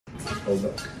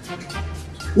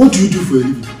What do you do for a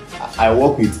living? I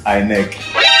work with INEC.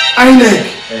 INEC?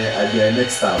 I be INEC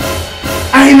staff.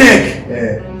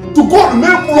 INEC? To God,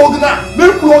 make plug now.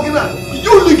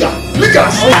 You legal.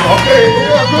 Okay.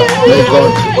 May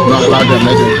God not allow them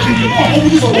let them kill you.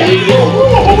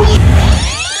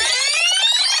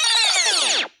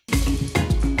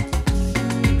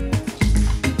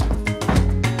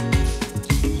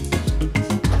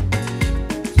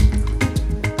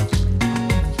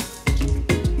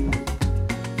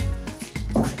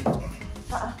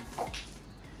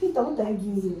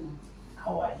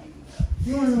 How are you?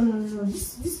 No.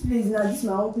 This place now, this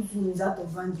my uncle's room is out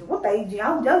of boundary. What are you doing?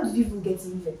 How did you even get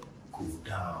in there? Cool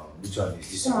down. Which one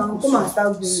is this? Come and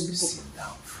start going. Sit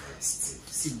down first.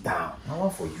 Sit down. I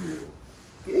want for you.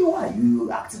 Why are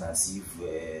you acting as if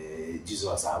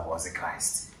Jesus was a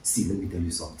Christ? See, let me tell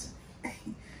you something.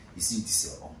 You see, this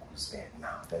is your uncle's bed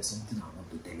now. There's something I want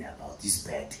to tell you about this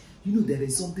bed. You know, there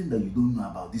is something that you don't know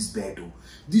about this bed, though.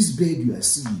 This bed you are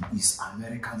seeing is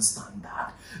American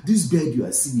standard. This bed you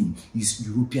are seeing is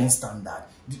European standard.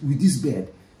 With this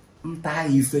bed, if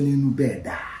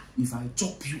I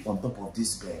chop you on top of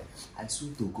this bed, I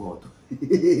swear to God,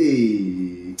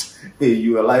 hey,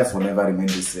 your life will never remain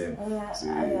the same.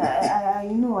 I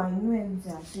know everything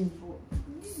I'm saying, but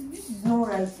this is not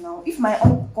right now. If my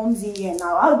uncle comes in here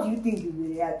now, how do you think he will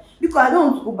react? Because I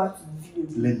don't want to go back to the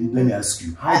village. Let me ask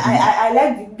you. I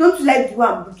like the, don't you like the way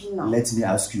I'm looking now? Let me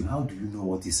ask you, how do you know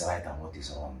what is right and what is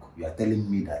wrong? You are telling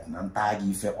me that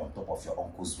Nantagi fell on top of your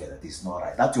uncle's bed. That is not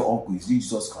right. That your uncle is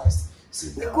Jesus Christ.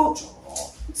 Sit down,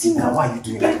 sit down. Why are you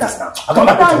doing like this now? I don't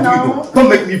like what Don't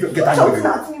make me get angry.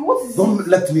 Don't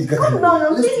let me get angry. Calm down,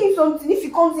 I'm telling you something. If he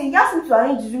comes in, he asks me to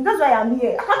arrange his room. That's why I'm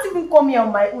here. I can't even come here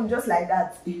on my own just like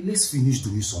that. Hey, let's finish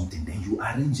doing something. Then you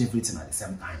arrange everything at the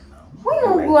same time now. Why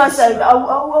not go outside?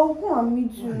 I'll come and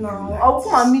meet you now. I'll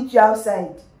come and meet you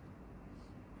outside.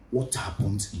 What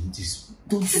happens in this?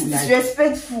 Don't you like?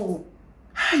 Disrespectful.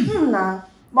 Nah.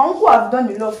 My uncle have done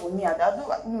a lot for me.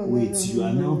 Wait, you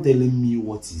are now telling me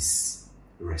what is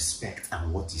respect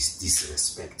and what is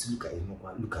disrespect. Look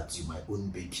at you, my own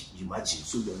baby. Imagine.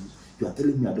 So you are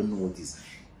telling me I don't know what is.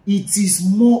 It is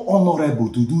more honorable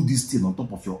to do this thing on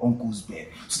top of your uncle's bed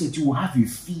so that you will have a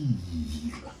feel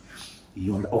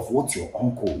of what your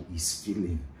uncle is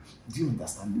feeling. Do you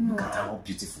understand? No. Look at how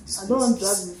beautiful this is. I don't want to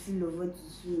have the feel of what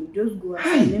he's feeling. Just go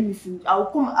outside. Let me feel. I'll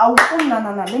come.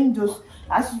 No. Let me just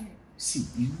ask you. See,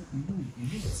 you know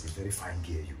that's a very fine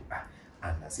girl you are,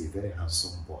 and that's a very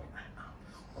handsome boy right now.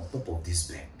 On top of this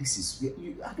bed, this is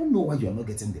I don't know why you are not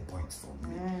getting the point from me.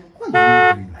 Why are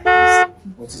you doing like this?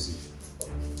 What is it?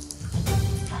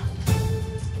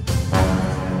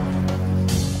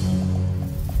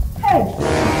 Hey!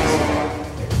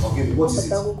 Okay, what is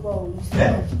it?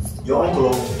 Your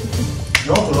uncle.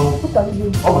 What are you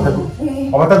doing?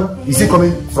 Obatago, is he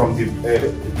coming from the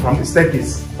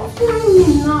staircase? No,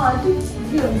 I think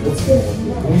you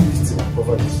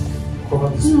Cover this.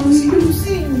 No, you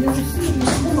see.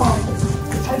 Come on.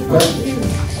 I got you.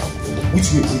 Which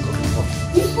way is he coming from?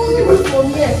 He's coming from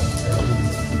here.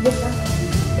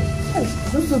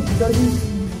 Don't so bloody.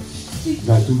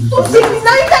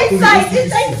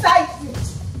 Inside.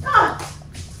 Ah.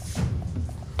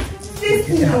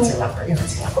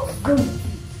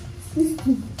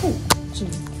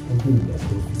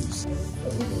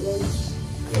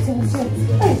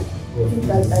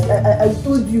 I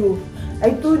told you.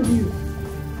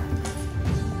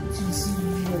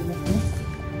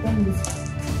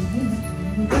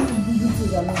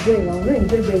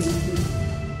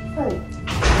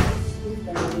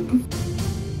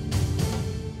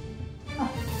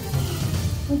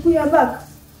 Uncle, you're back.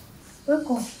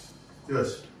 Welcome.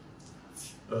 Yes.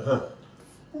 Uncle,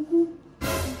 you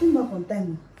came back on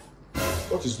time.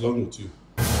 What is wrong with you?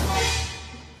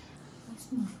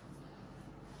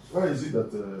 Why is it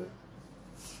that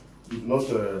you've not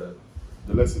the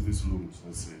less in this room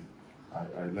since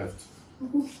I left?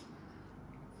 Uncle,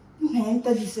 I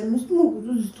entered this room. Stomach was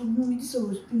disturbing me. This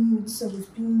was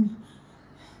spinning me.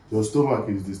 Your stomach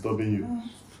is disturbing you.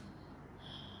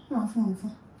 No.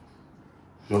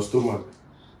 Your stomach.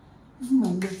 Oh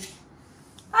my God.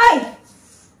 Hi!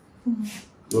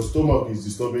 Your stomach is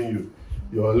disturbing you.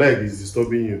 Your leg is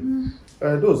disturbing you.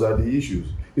 Those are the issues.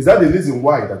 Is that the reason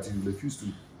why that you refuse to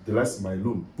delete my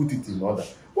room, put it in order?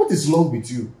 What is wrong with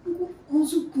you?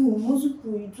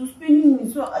 Mozuku, it was paining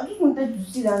me, so I just wanted to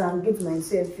sit down and get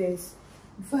myself first.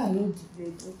 Before I hit the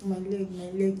bed, my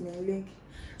leg.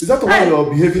 Is that why you're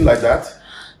behaving like that?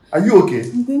 Are you okay?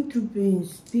 I'm going through pain.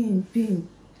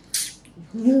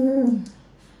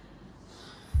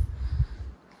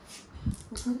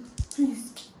 Please.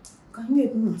 Can you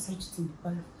help me massage it in the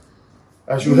parlor?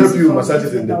 I should help you massage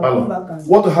it in the parlor.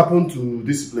 What happened to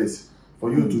this place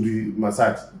for you to do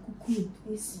massage?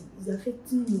 It's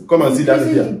affecting me. Come and sit down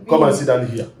here. Come and sit down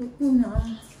here.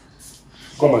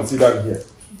 Come and sit down here.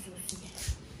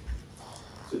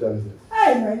 Sit down here.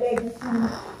 Hey, my leg.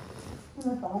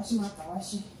 Tawashi.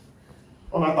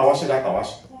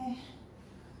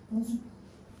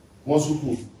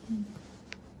 Mosuku.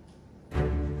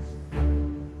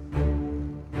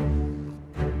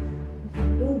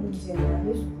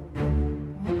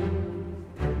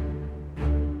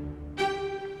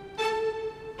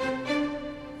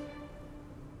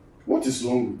 What is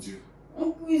wrong with you?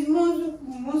 Uncle, it's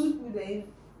Mosuku that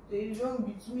is wrong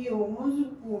with me. Oh,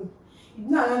 Mosuku. It did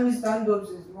not allow me to stand up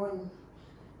since morning.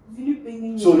 It's really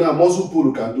paining me. So now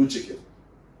Mosuku can do chicken.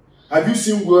 Have you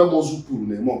seen where Mosuku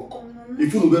name Mokoko?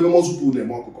 If you know where Mosuku name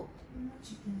Mokoko.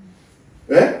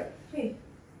 Eh? Hey.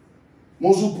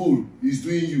 Mosuku is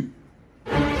doing you.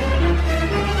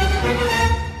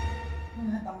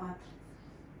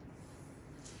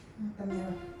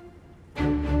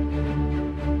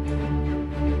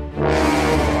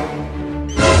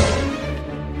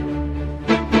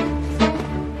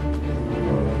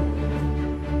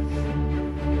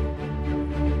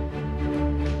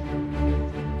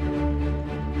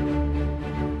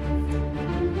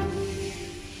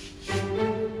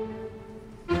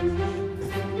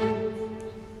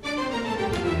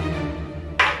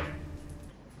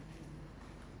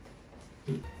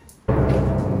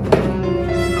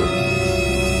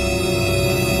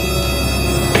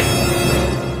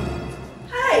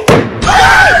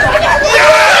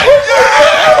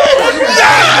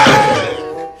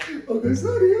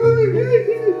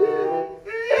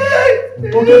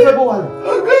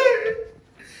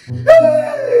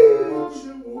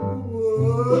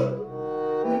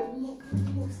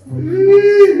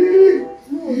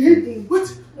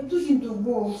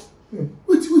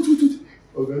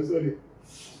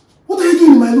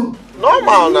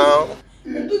 Normal now. I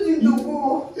told him to go.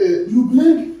 You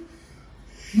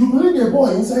bring a boy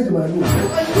inside my room. I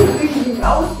told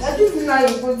him not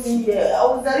important here. I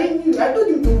was arranging. I told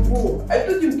him to go.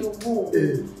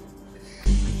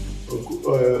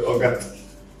 Oga.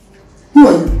 Who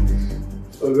are you?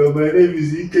 Oga, my name is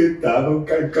Ikenta.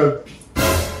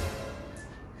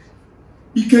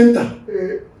 Ikenta.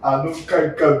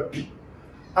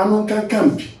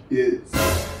 Anonkankampi. Yes.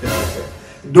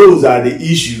 Those are the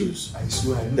issues. I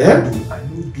swear, I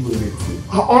don't do anything.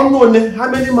 How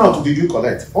many mouths did you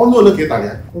collect?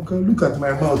 Okay, look at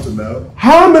my mouth now.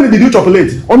 How many did you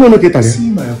chocolate? See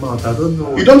my mouth, I don't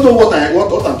know. You don't know what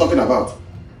I'm talking about.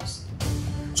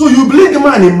 So you bring a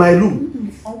man in my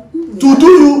room to do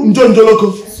you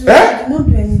njonjoloko? Eh?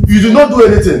 You did not do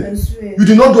anything. I swear. You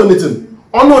did not do anything.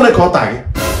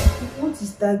 What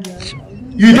is that?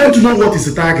 You don't know what is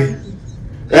a target.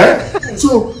 Eh?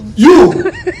 So you,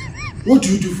 what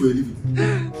do you do for a living?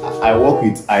 I work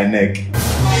with INEC.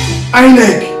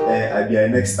 INEC? I be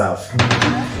INEC staff.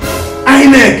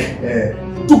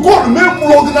 INEC? To go and make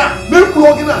plug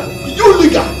now. You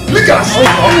legal. May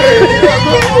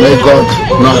God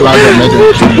not allow them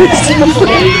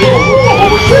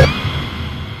to